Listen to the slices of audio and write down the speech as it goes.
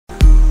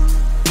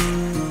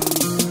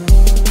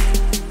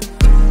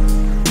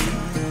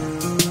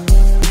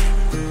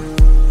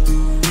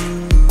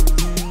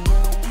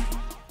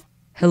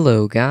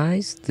Hello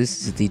guys,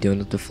 this is the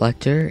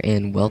DonutDeflector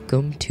and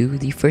welcome to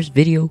the first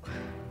video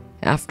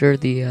after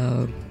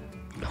the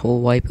whole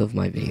wipe of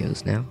my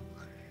videos now.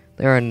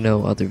 There are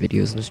no other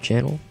videos on this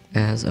channel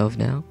as of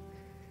now.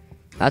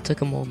 I took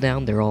them all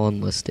down, they're all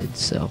unlisted,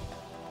 so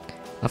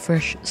a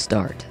fresh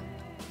start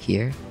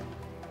here.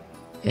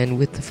 And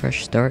with the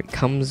fresh start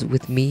comes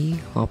with me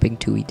hopping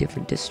to a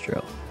different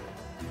distro.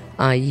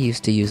 I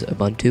used to use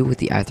Ubuntu with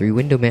the i3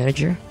 window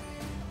manager,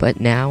 but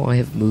now I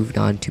have moved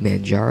on to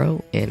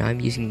Manjaro, and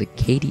I'm using the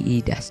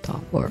KDE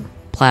desktop, or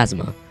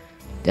Plasma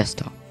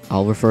desktop.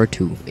 I'll refer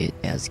to it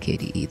as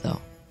KDE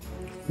though.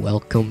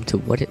 Welcome to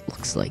what it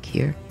looks like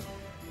here.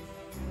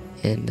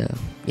 And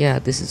yeah,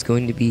 this is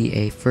going to be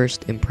a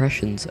first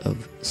impressions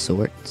of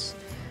sorts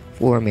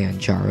for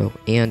Manjaro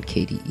and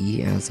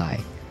KDE as I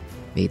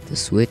made the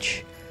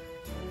switch.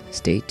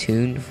 Stay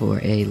tuned for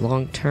a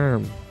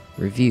long-term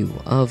review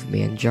of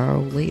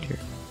Manjaro later.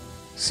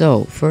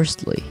 So,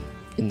 firstly,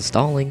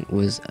 installing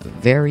was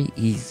very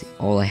easy.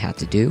 All I had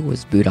to do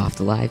was boot off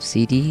the live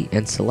CD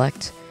and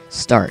select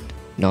Start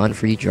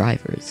Non-Free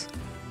Drivers,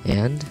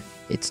 and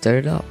it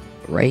started up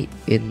right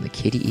in the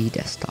KDE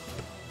desktop.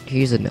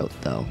 Here's a note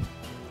though.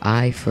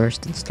 I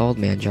first installed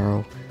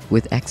Manjaro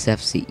with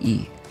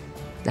XFCE.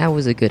 That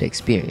was a good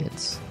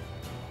experience.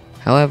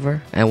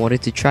 However, I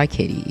wanted to try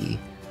KDE.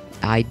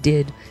 I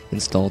did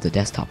install the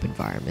desktop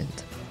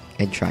environment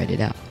and tried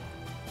it out.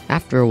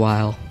 After a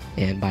while,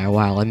 and by a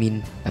while I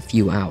mean a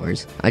few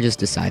hours, I just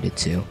decided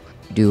to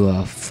do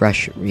a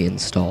fresh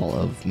reinstall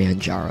of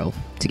Manjaro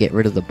to get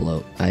rid of the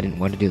bloat. I didn't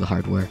want to do the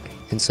hard work.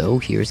 And so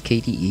here's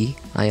KDE.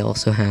 I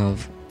also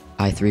have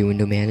i3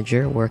 window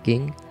manager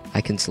working. I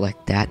can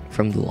select that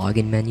from the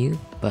login menu,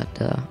 but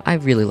I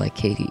really like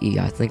KDE.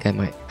 I think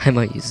I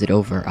might use it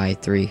over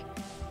i3.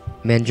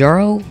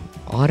 Manjaro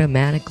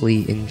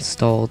automatically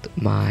installed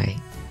my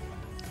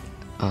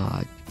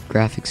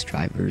graphics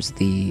drivers,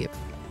 the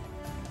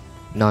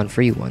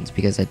non-free ones,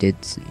 because I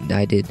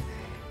did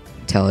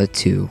tell it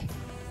to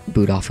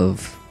boot off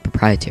of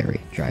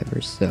proprietary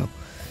drivers, so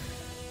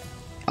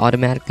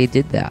automatically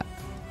did that.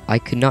 I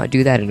could not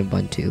do that in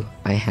Ubuntu.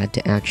 I had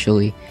to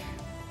actually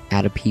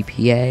add a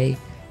PPA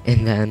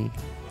and then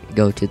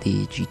go to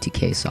the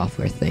GTK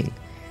software thing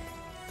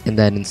and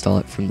then install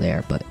it from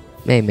there, but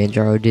hey,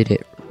 Manjaro did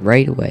it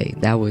right away.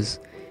 That was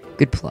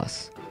good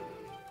plus.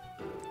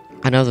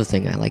 Another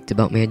thing I liked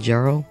about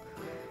Manjaro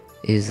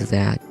is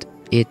that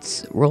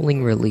it's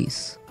rolling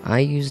release. I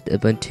used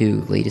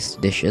Ubuntu latest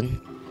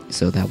edition,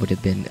 so that would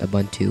have been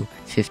Ubuntu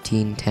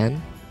 15.10,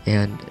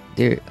 and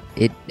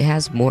it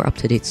has more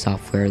up-to-date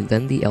software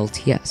than the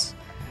LTS,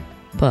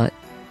 but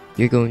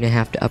you're going to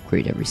have to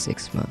upgrade every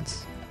 6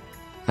 months.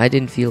 I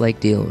didn't feel like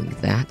dealing with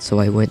that, so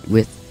I went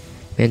with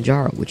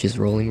Manjaro, which is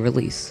rolling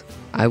release.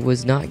 I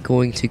was not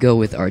going to go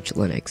with Arch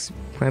Linux,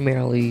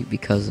 primarily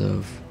because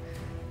of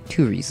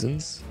two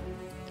reasons.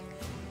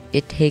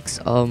 It takes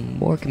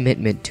more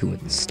commitment to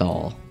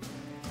install,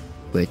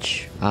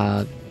 which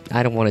I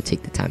don't want to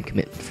take the time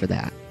commitment for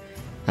that.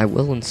 I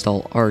will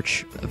install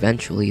Arch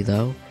eventually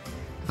though.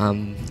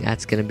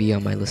 That's going to be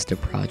on my list of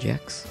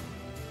projects.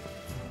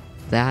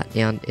 That,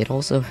 and it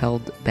also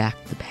held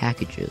back the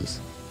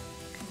packages.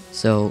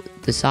 So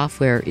the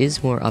software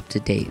is more up to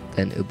date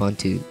than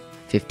Ubuntu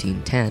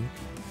 15.10,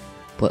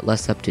 but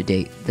less up to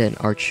date than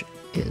Arch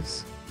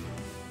is.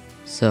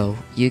 So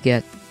you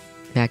get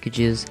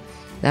packages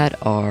that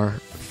are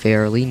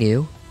fairly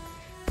new,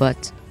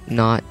 but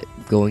not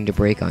going to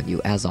break on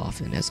you as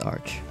often as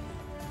Arch.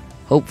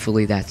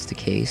 Hopefully that's the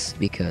case,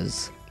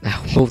 because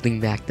holding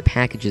back the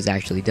packages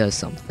actually does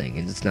something,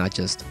 and it's not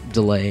just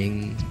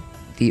delaying.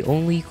 The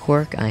only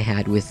quirk I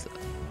had with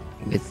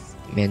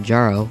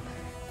Manjaro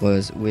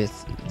was with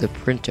the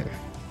printer.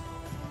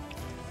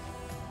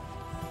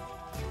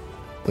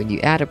 When you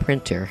add a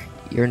printer,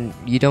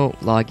 you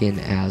don't log in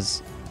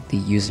as the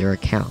user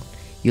account.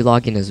 You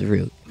log in as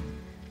root.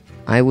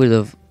 I would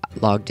have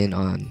logged in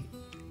on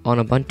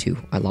Ubuntu.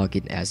 I logged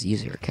in as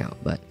user account,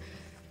 but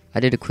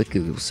I did a quick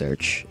Google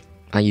search.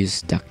 I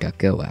used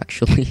DuckDuckGo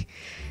actually,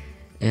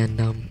 and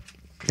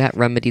that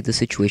remedied the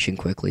situation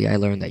quickly. I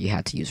learned that you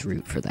had to use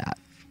root for that,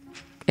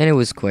 and it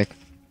was quick.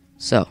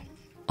 So,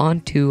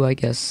 on to, I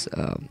guess,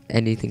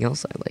 anything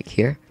else I like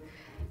here.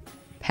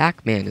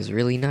 Pac-Man is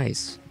really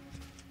nice.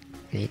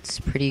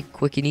 It's pretty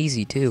quick and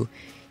easy too,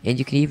 and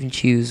you can even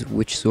choose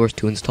which source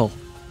to install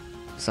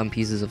some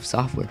pieces of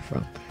software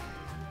from.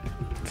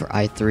 For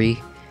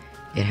i3,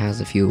 it has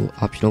a few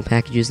optional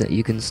packages that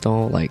you can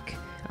install, like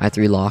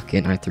i3 Lock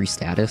and i3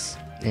 Status,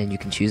 and you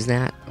can choose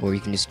that, or you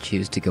can just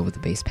choose to go with the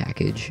base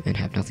package and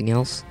have nothing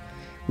else,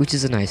 which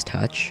is a nice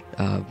touch.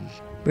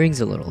 Brings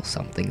a little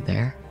something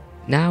there.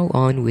 Now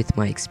on with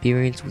my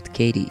experience with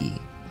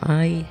KDE.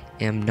 I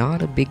am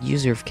not a big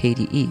user of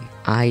KDE.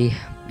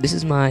 This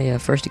is my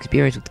first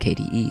experience with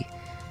KDE,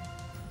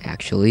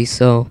 actually,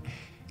 so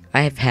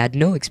I have had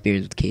no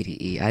experience with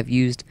KDE. I've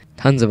used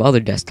tons of other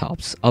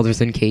desktops other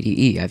than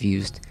KDE. I've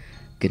used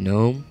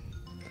GNOME,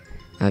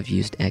 I've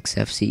used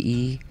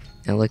XFCE,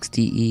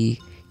 LXDE,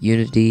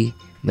 Unity,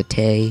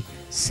 Mate,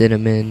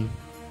 Cinnamon,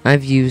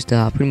 I've used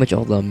pretty much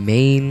all the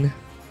main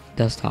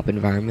desktop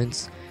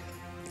environments,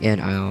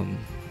 and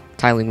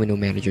tiling window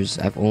managers,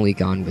 I've only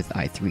gone with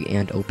i3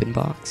 and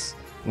OpenBox.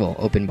 Well,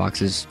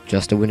 OpenBox is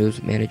just a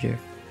Windows manager,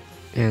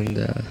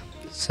 and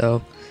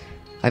so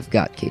I've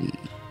got KDE,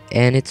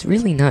 and it's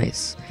really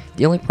nice.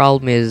 The only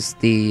problem is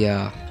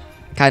the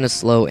kind of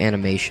slow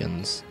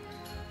animations,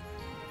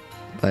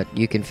 but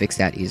you can fix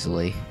that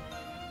easily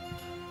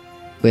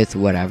with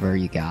whatever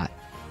you got.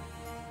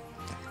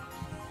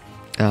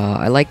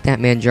 I like that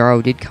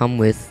Manjaro did come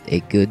with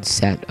a good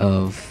set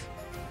of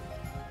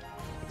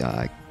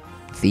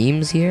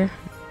themes here.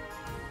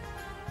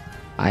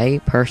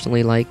 I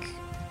personally like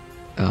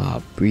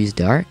Breeze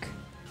Dark.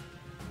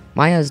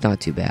 Maya's not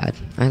too bad.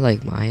 I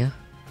like Maya.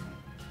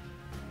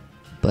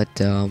 But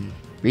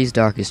Breeze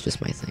Dark is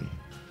just my thing.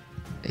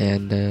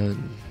 And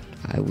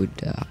I would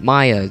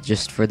Maya,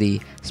 just for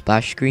the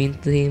splash screen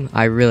theme,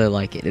 I really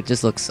like it. It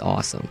just looks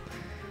awesome.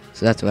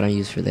 So that's what I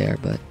use for there,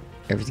 but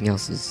everything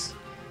else is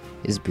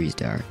Breeze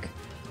Dark.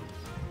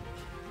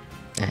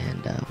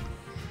 And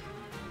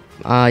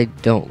I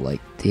don't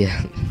like the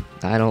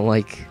I don't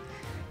like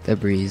the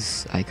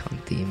Breeze icon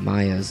theme.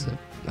 Maya's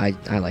I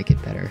like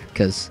it better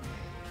because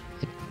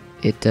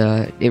it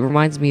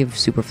reminds me of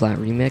Super Flat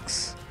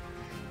Remix,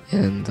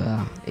 and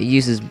it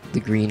uses the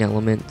green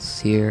elements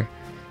here.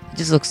 It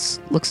just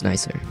looks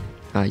nicer.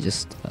 I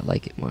just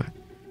like it more.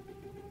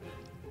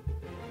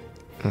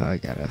 I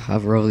gotta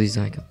hover over these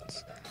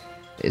icons.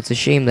 It's a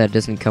shame that it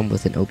doesn't come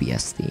with an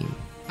OBS theme.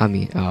 I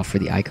mean, for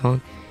the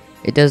icon,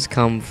 it does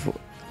come.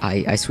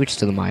 I switched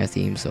to the Maya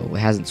theme, so it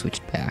hasn't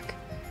switched back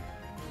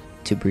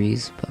to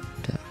Breeze, but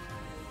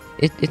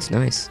it's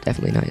nice,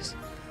 definitely nice.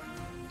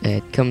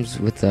 It comes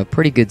with a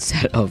pretty good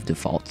set of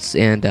defaults,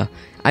 and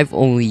I've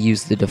only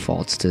used the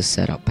defaults to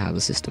set up how the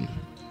system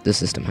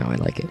how I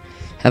like it.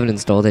 Haven't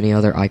installed any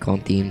other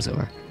icon themes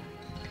or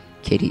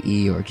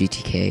KDE or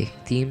GTK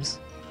themes.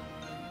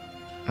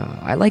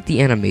 I like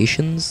the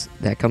animations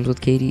that comes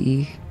with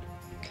KDE.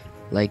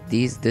 Like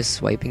this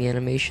swiping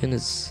animation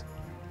is,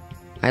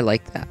 I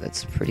like that.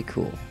 That's pretty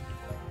cool.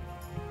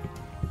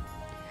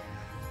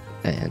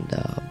 And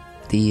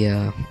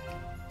the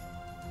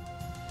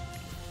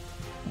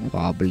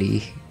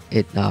wobbly,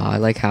 I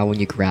like how when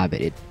you grab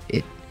it,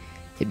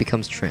 it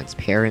becomes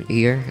transparent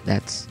here.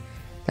 That's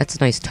a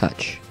nice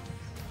touch.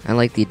 I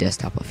like the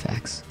desktop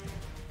effects.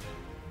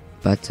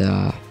 But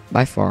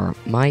by far,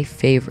 my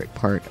favorite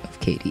part of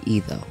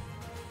KDE though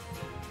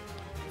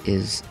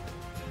is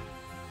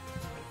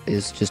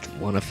just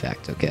one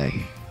effect,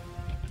 okay?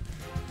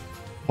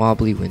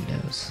 Wobbly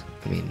windows.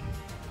 I mean,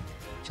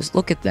 just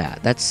look at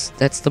that.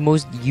 That's the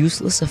most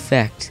useless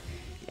effect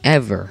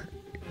ever.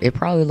 It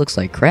probably looks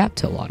like crap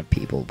to a lot of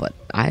people, but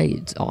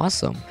it's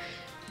awesome.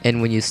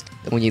 And when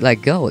you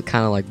let go, it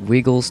kind of like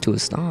wiggles to a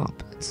stop.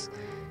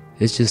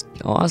 It's just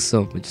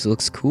awesome. It just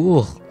looks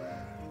cool.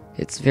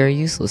 It's very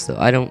useless though.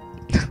 I don't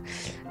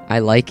I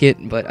like it,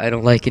 but I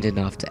don't like it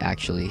enough to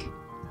actually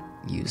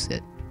use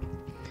it,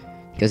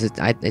 because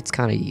it's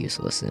kind of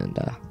useless, and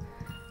I'm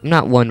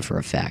not one for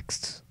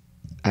effects.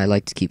 I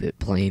like to keep it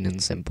plain and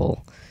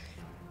simple.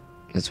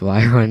 That's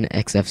why I run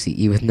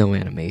XFCE with no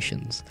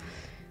animations.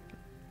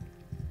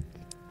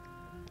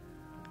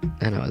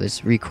 I know,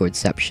 there's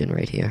recordception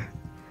right here.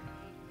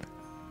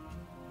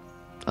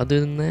 Other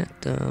than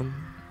that,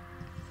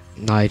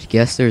 I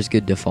guess there's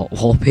good default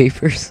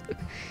wallpapers.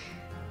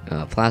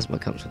 Plasma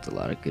comes with a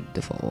lot of good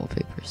default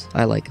wallpapers.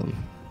 I like them,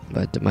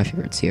 but my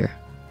favorite's here.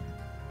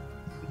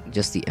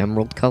 Just the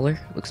emerald color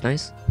looks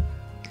nice.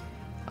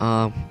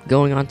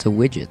 Going on to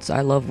widgets.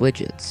 I love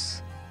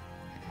widgets.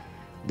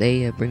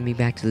 They bring me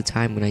back to the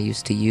time when I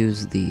used to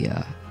use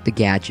the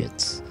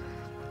gadgets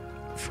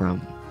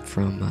from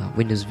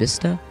Windows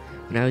Vista.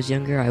 When I was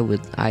younger,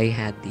 I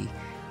had the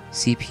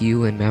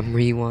CPU and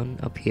memory one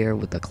up here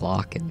with the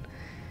clock, and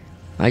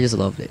I just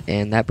loved it,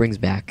 and that brings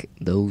back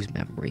those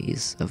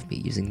memories of me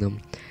using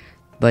them.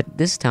 But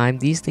this time,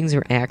 these things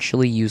are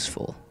actually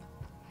useful.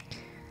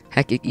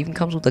 Heck, it even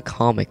comes with a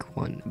comic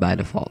one by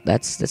default.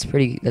 That's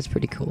pretty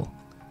cool.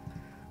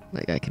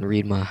 Like, I can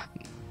read my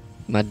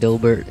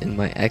Dilbert and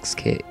my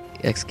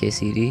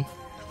XKCD,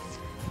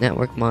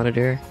 network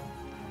monitor,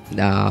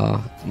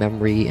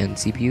 memory and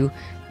CPU.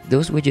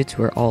 Those widgets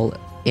were all,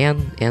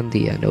 and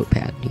the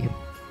notepad here.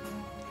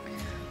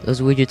 Those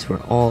widgets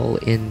were all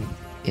in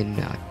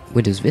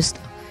Windows Vista,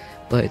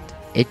 but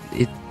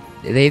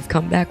they've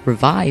come back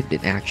revived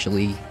and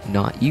actually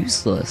not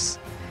useless,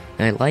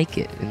 and I like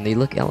it, and they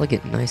look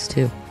elegant and nice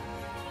too.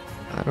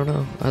 I don't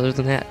know, other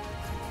than that,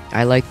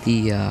 I like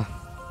the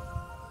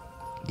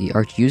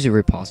Arch user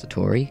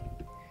repository.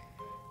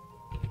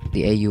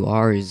 The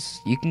AUR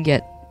you can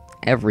get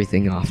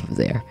everything off of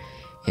there,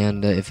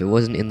 and if it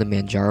wasn't in the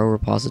Manjaro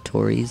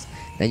repositories,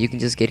 then you can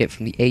just get it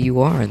from the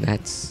AUR, and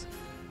that's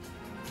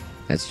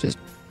just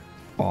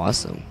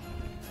awesome.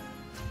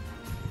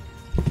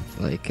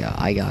 Like,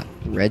 I got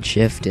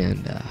Redshift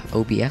and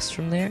OBS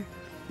from there.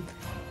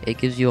 It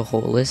gives you a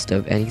whole list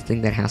of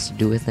anything that has to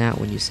do with that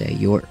when you say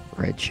your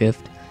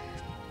Redshift.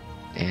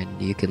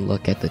 and you can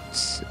look at the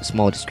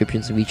small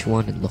descriptions of each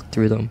one and look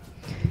through them.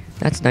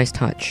 That's a nice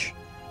touch.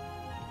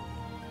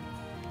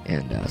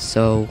 And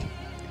so,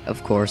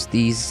 of course,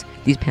 these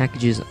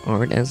packages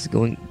aren't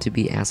going to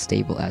be as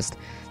stable as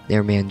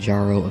their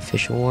Manjaro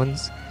official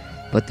ones,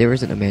 but there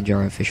isn't a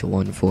Manjaro official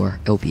one for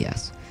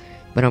OBS.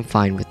 But I'm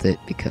fine with it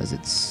because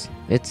it's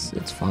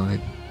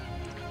fine.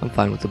 I'm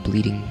fine with the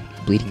bleeding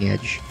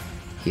edge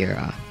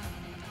here.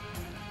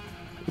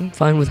 I'm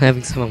fine with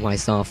having some of my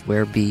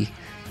software be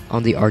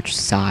on the Arch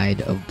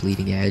side of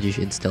bleeding edge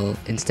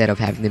instead of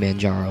having the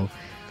Manjaro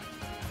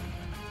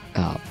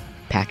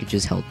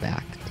packages held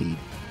back. The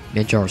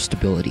Manjaro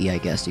stability, I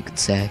guess you could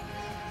say.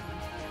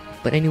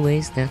 But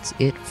anyways, that's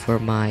it for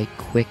my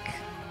quick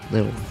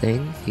little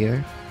thing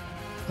here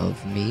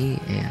of me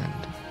and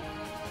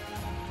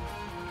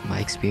my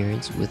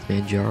experience with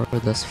Manjaro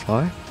thus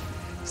far.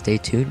 Stay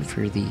tuned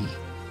for the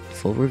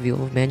full review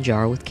of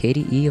Manjaro with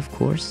KDE, of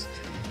course,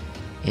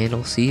 and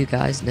I'll see you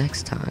guys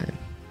next time.